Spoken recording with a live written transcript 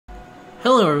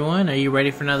Hello everyone, are you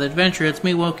ready for another adventure? It's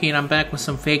me, Wokey, and I'm back with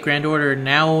some Fate Grand Order.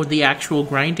 Now the actual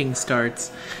grinding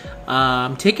starts.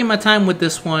 I'm taking my time with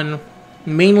this one,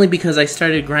 mainly because I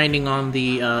started grinding on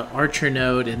the Archer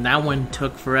node, and that one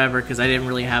took forever because I didn't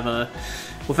really have a...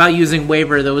 Without using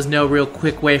Waver, there was no real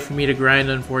quick way for me to grind,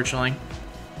 unfortunately.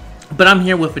 But I'm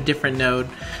here with a different node,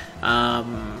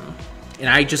 and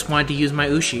I just wanted to use my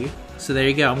Ushi. So there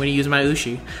you go, I'm going to use my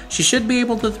Ushi. She should be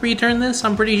able to 3-turn this,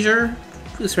 I'm pretty sure.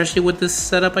 Especially with this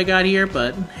setup I got here,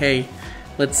 but hey,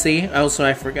 let's see. Also,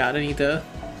 I forgot, I need to...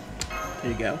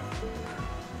 There you go.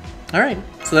 Alright,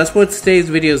 so that's what today's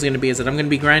video is going to be, is that I'm going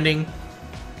to be grinding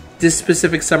this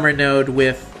specific summer node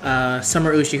with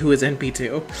Summer Ushi, who is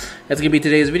NP2. That's going to be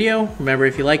today's video. Remember,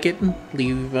 if you like it,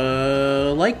 leave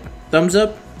a like, thumbs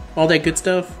up, all that good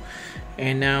stuff.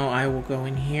 And now I will go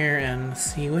in here and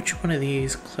see which one of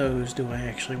these clothes do I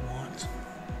actually want.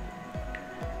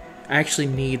 I actually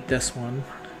need this one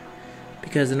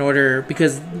because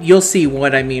because you'll see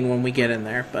what I mean when we get in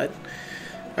there, but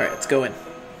alright, let's go in.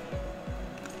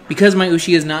 Because my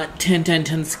Ushi is not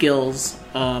 10-10-10 skills,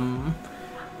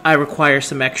 I require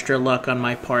some extra luck on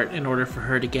my part in order for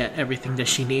her to get everything that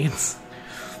she needs.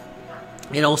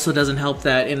 It also doesn't help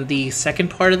that in the second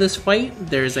part of this fight,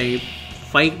 there's a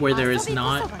fight where there is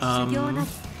not,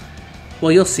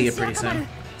 well, you'll see it pretty soon.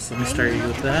 So let me start you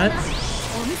with that.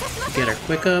 Get our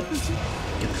quick up.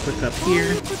 Get the quick up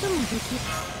here.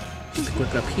 Get the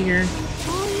quick up here.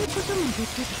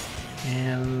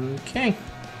 And okay.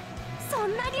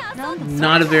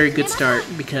 Not a very good start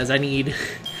because I need...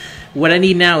 What I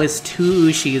need now is two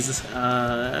Ushis.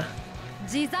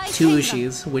 Two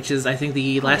Ushis, which is I think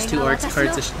the last two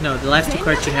cards. No, the last two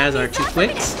cards she has are two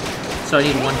quicks. So I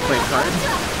need one quick card.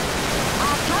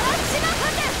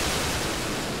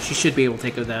 She should be able to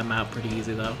take them out pretty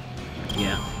easy though.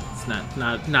 Yeah, it's not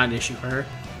an issue for her.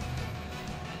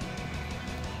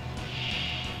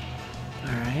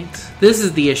 Alright. This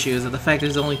is the issue, is that the fact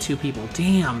there's only two people.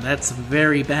 Damn, that's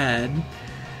very bad.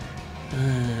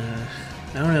 I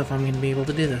don't know if I'm going to be able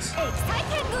to do this.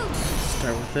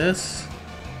 Start with this.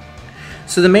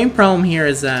 So the main problem here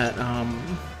is that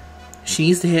she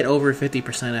needs to hit over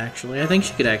 50% actually. I think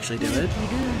she could actually do it.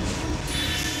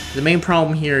 The main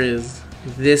problem here is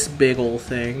this big ol'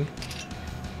 thing.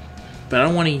 But I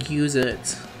don't want to use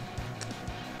it.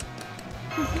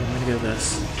 Okay, I'm gonna go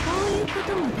this.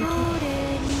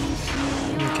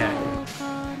 Okay.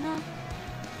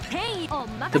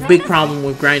 The big problem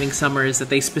with grinding Summer is that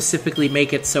they specifically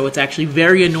make it so it's actually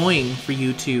very annoying for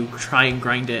you to try and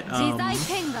grind it the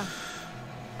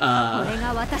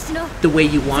way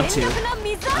you want to.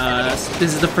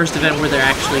 This is the first event where they're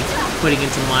actually putting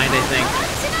into mind, I think,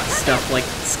 stuff like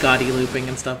Skadi looping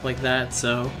and stuff like that,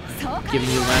 so giving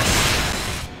you less.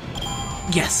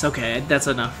 Yes, okay, that's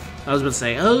enough. I was about to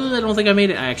say, oh, I don't think I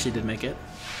made it. I actually did make it.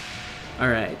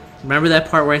 Alright. Remember that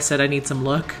part where I said I need some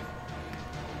luck?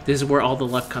 This is where all the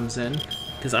luck comes in.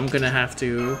 Because I'm gonna have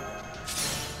to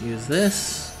use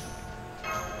this.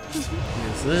 Use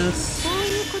this.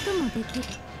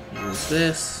 Use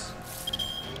this.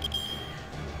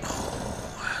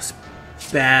 Oh, that's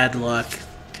bad luck.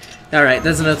 Alright,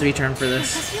 that's no 3-turn for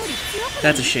this.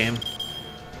 That's a shame.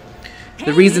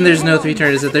 The reason there's no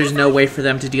 3-turn is that there's no way for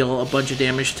them to deal a bunch of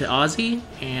damage to Ozzy,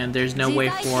 and there's no way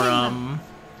for,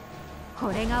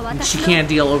 she can't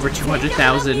deal over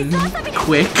 200,000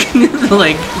 quick.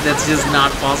 Like, that's just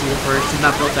not possible for her. She's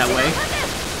not built that way.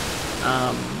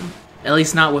 At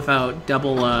least not without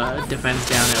double, defense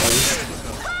down, at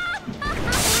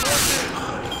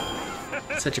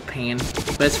least. Such a pain.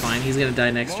 But it's fine, he's gonna die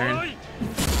next turn.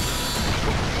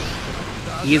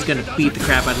 He is gonna beat the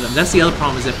crap out of them. That's the other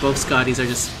problem, is that both Skadis are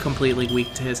just completely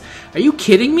weak to his. Are you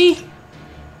kidding me?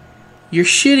 You're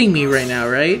shitting me right now,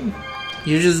 right?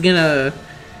 You're just gonna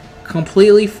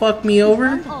completely fuck me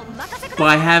over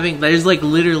by having... There's like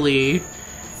literally...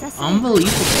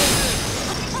 Unbelievable.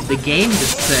 The game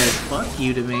just said, fuck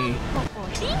you to me.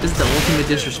 This is the ultimate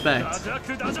disrespect.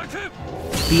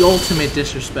 The ultimate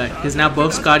disrespect. Because now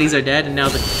both Skadis are dead and now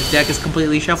the deck is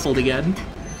completely shuffled again.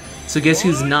 So guess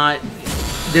who's not...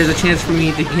 There's a chance for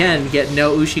me to, again, get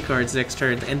no Ushi cards next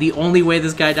turn. And the only way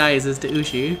this guy dies is to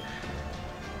Ushi.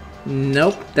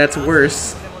 Nope, that's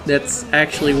worse. That's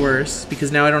actually worse. Because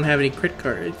now I don't have any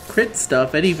crit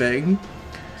stuff, anything.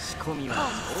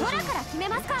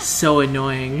 So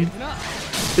annoying.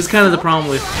 It's kind of the problem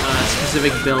with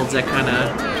specific builds that kind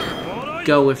of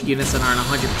go with Unison aren't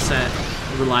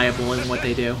 100% reliable in what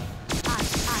they do.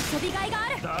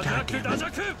 God damn it.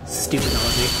 Stupid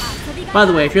Ozzy. By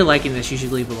the way, if you're liking this, you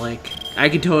should leave a like. I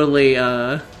could totally,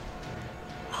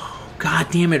 God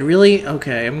damn it, really?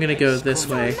 Okay, I'm gonna go this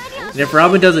way. And if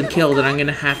Robin doesn't kill, then I'm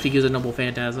gonna have to use a Noble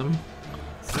Phantasm.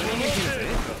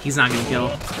 He's not gonna kill.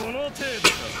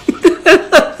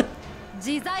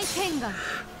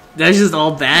 That's just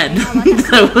all bad.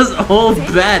 That was all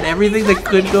bad. Everything that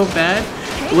could go bad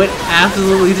went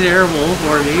absolutely terrible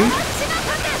for me.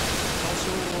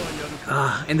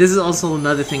 And this is also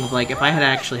another thing of, like, if I had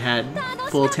actually had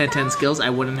full 10-10 skills, I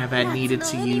wouldn't have had needed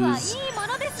to use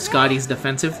Skadi's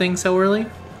defensive thing so early.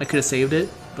 I could have saved it,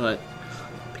 but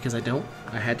because I don't,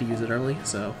 I had to use it early,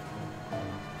 so...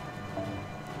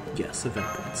 Yes, event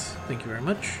points. Thank you very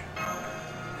much.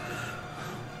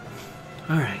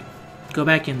 Alright. Go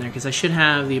back in there, because I should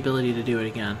have the ability to do it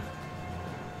again.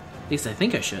 At least I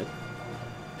think I should.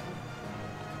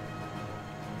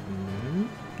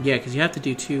 Yeah, because you have to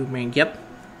do 2 main... Yep.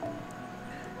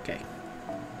 Okay.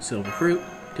 Silver fruit,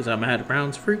 because I'm ahead of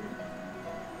bronze fruit.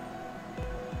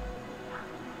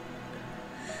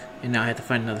 And now I have to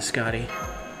find another Skadi.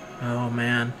 Oh,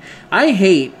 man. I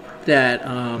hate that,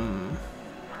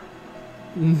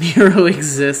 Nero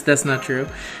exists. That's not true.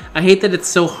 I hate that it's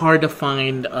so hard to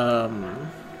find, a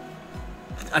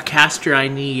caster I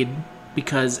need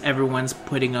because everyone's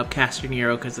putting up caster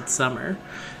Nero because it's summer.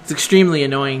 It's extremely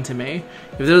annoying to me.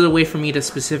 If there was a way for me to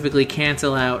specifically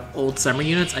cancel out old summer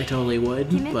units, I totally would,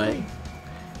 but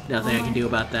nothing I can do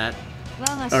about that.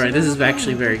 Alright, this is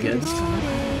actually very good.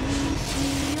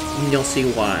 And you'll see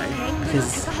why.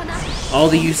 Because all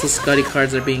the useless Skadi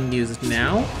cards are being used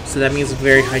now, so that means a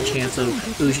very high chance of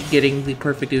Ushi getting the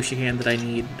perfect Ushi hand that I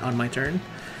need on my turn.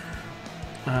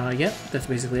 Yep, that's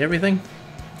basically everything.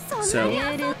 So,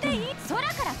 alright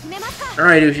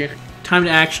Ushi, time to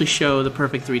actually show the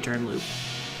perfect 3-turn loop.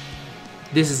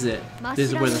 This is it. This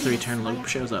is where the 3-turn loop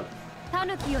shows up.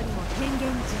 Between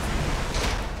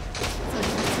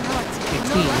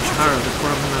Charo, the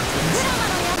Coral Mountains.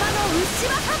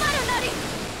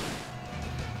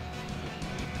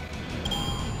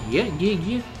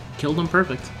 Yeah. Killed him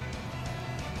perfect.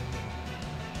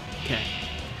 Okay.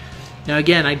 Now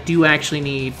again, I do actually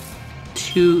need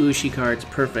 2 Ushi cards.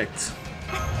 Perfect.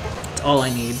 That's all I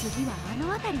need.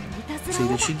 See,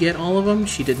 did she get all of them?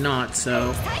 She did not,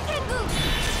 so...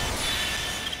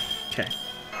 Okay.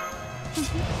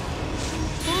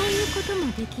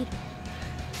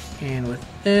 And with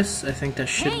this, I think that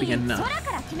should be enough.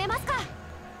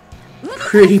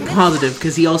 Pretty positive,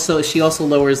 because she also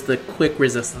lowers the quick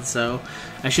resistance, so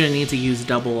I shouldn't need to use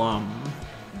double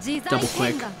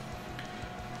quick.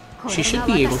 She should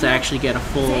be able to actually get a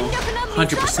full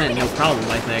 100%, no problem,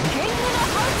 I think.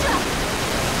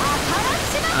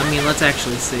 I mean, let's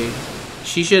actually see.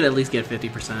 She should at least get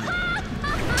 50%.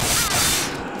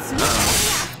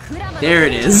 Uh-oh. There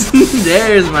it is.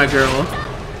 There's my girl.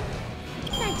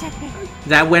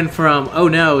 That went from, oh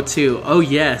no, to, oh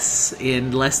yes,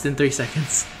 in less than 3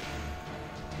 seconds.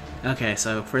 Okay,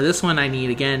 so for this one I need,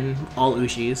 again, all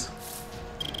Ushis.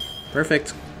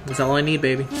 Perfect. That's all I need,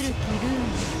 baby.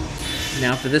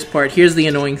 Now for this part, here's the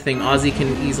annoying thing. Ozzy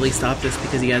can easily stop this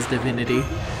because he has Divinity.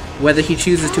 Whether he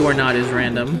chooses to or not is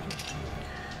random.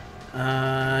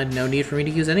 No need for me to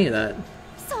use any of that.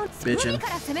 Bitchin'.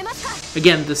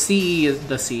 Again,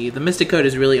 the Mystic Code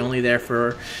is really only there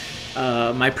for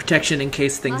my protection in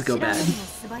case things go bad.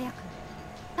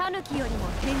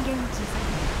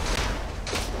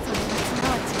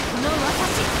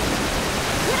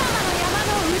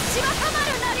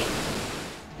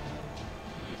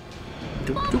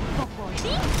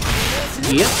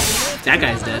 Yep, that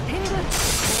guy's dead.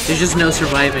 There's just no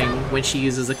surviving when she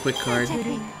uses a quick card.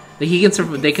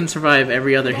 They can survive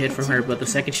every other hit from her, but the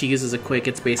second she uses a quick,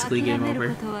 it's basically game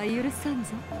over.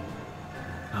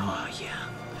 Oh yeah,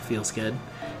 feels good.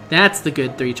 That's the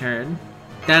good 3-turn.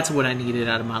 That's what I needed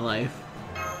out of my life.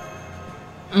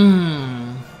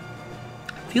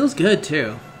 Feels good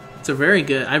too. It's a very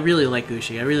good. I really like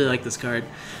Ushi. I really like this card.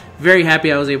 Very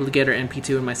happy I was able to get her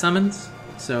NP2 in my summons.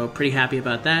 So pretty happy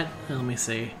about that. Let me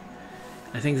see.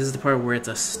 I think this is the part where it's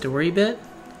a story bit.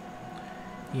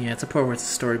 Yeah, it's a part where it's a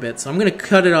story bit. So I'm going to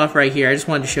cut it off right here. I just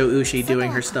wanted to show Ushi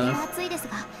doing her stuff.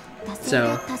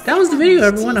 So that was the video,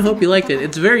 everyone. I hope you liked it.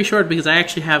 It's very short because I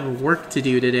actually have work to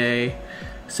do today.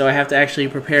 So I have to actually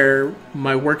prepare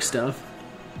my work stuff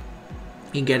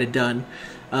and get it done.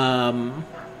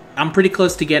 I'm pretty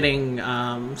close to getting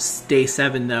day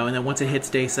 7 though, and then once it hits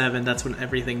day 7, that's when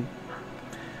everything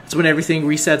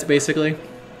resets basically.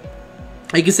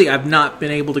 You can see I've not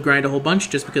been able to grind a whole bunch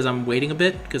just because I'm waiting a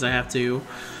bit because I have to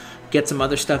get some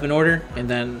other stuff in order and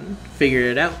then figure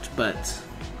it out. But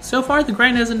so far the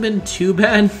grind hasn't been too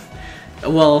bad.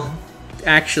 Well,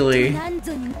 actually,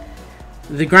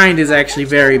 the grind is actually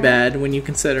very bad when you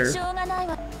consider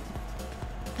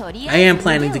I am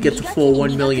planning to get the full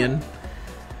 1 million.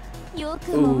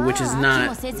 Ooh, which is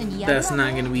that's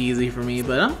not going to be easy for me,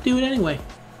 but I'll do it anyway.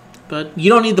 But you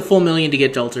don't need the full 1 million to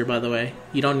get Jelter, by the way.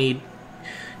 You don't need,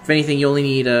 if anything, you only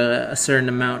need a certain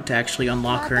amount to actually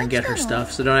unlock her and get her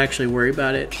stuff, so don't actually worry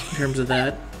about it in terms of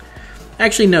that.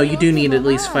 Actually, no, you do need at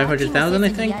least 500,000, I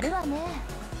think.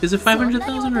 Is it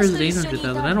 500,000 or is it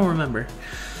 800,000? I don't remember.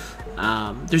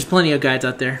 There's plenty of guides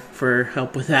out there for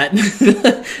help with that.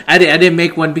 I didn't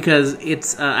make one because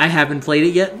it's I haven't played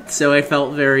it yet, so I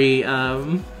felt very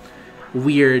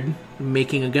weird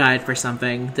making a guide for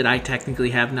something that I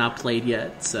technically have not played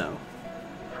yet, so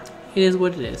it is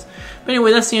what it is. But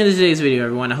anyway, that's the end of today's video,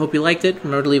 everyone. I hope you liked it.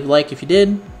 Remember to leave a like if you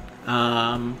did.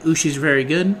 Ushi's very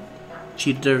good.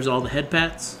 She deserves all the head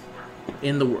pats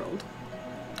in the world.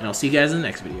 And I'll see you guys in the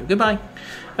next video. Goodbye.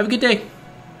 Have a good day.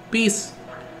 Peace.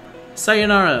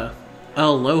 Sayonara.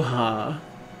 Aloha.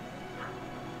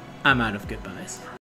 I'm out of goodbyes.